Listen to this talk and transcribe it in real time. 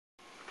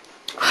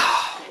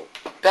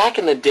back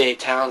in the day,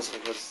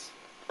 Townsend was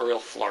a real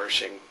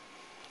flourishing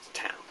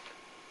town.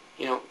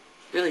 You know,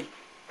 really,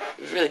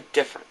 it was really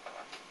different.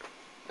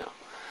 You know,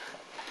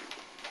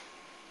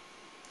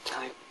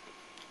 like,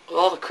 with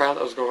all the crowd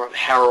that was going on,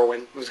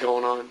 heroin was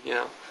going on, you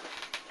know,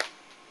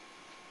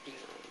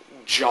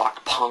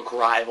 jock punk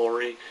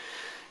rivalry.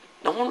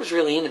 No one was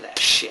really into that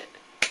shit.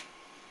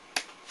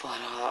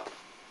 But,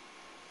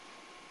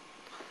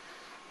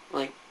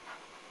 like,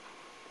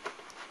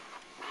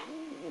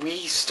 we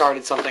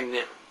started something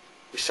new.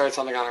 We started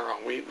something on our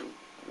own.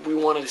 We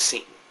wanted a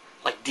scene,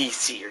 like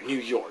DC or New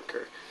York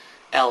or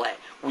LA.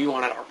 We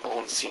wanted our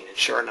own scene, and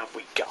sure enough,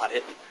 we got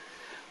it.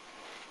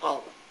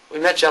 Well, we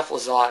met Jeff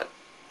Lazat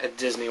at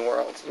Disney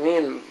World. Me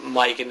and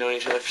Mike had known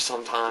each other for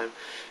some time.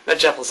 Met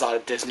Jeff Lazat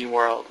at Disney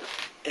World,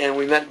 and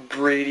we met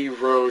Brady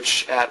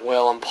Roach at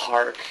Whalen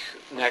Park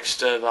next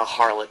to the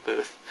Harlot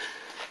booth.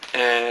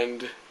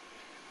 And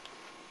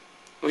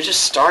we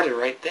just started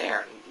right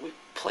there. We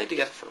played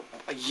together for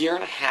a year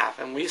and a half,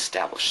 and we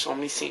established so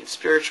many scenes.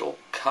 Spiritual,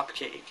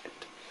 Cupcake, and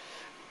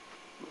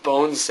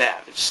Bone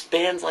Savage,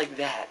 bands like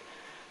that.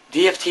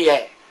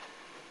 DFTA,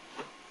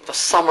 the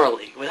Summer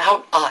League.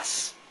 Without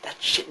us, that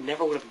shit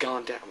never would have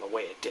gone down the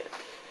way it did.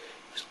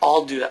 It was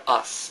all due to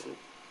us. And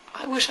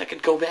I wish I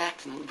could go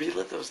back and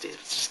relive those days,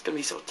 but it's just going to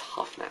be so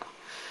tough now.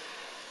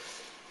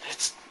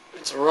 It's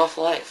a rough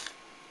life.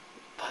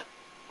 But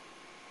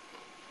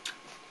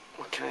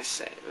what can I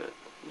say? But,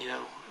 you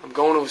know, I'm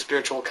going to a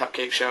Spiritual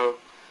Cupcake show,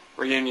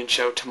 reunion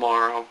show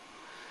tomorrow.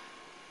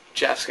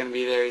 Jeff's going to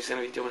be there. He's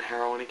going to be doing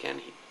heroin again.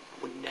 He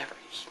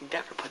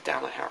never put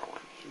down the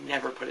heroin. He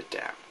never put it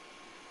down.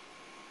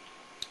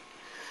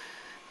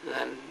 And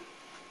then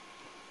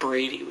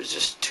Brady was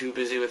just too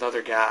busy with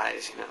other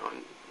guys, you know,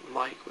 and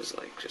Mike was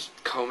like just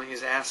combing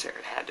his ass hair.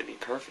 It had to be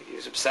perfect. He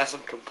was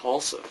obsessive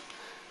compulsive.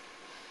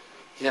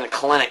 He's in a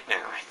clinic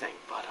now, I think,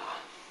 but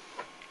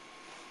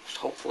just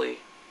hopefully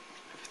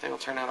everything will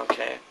turn out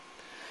okay.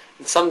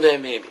 And someday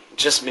maybe,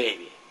 just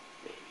maybe,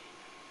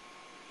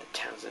 the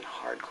Townsend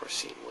hardcore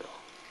scene will.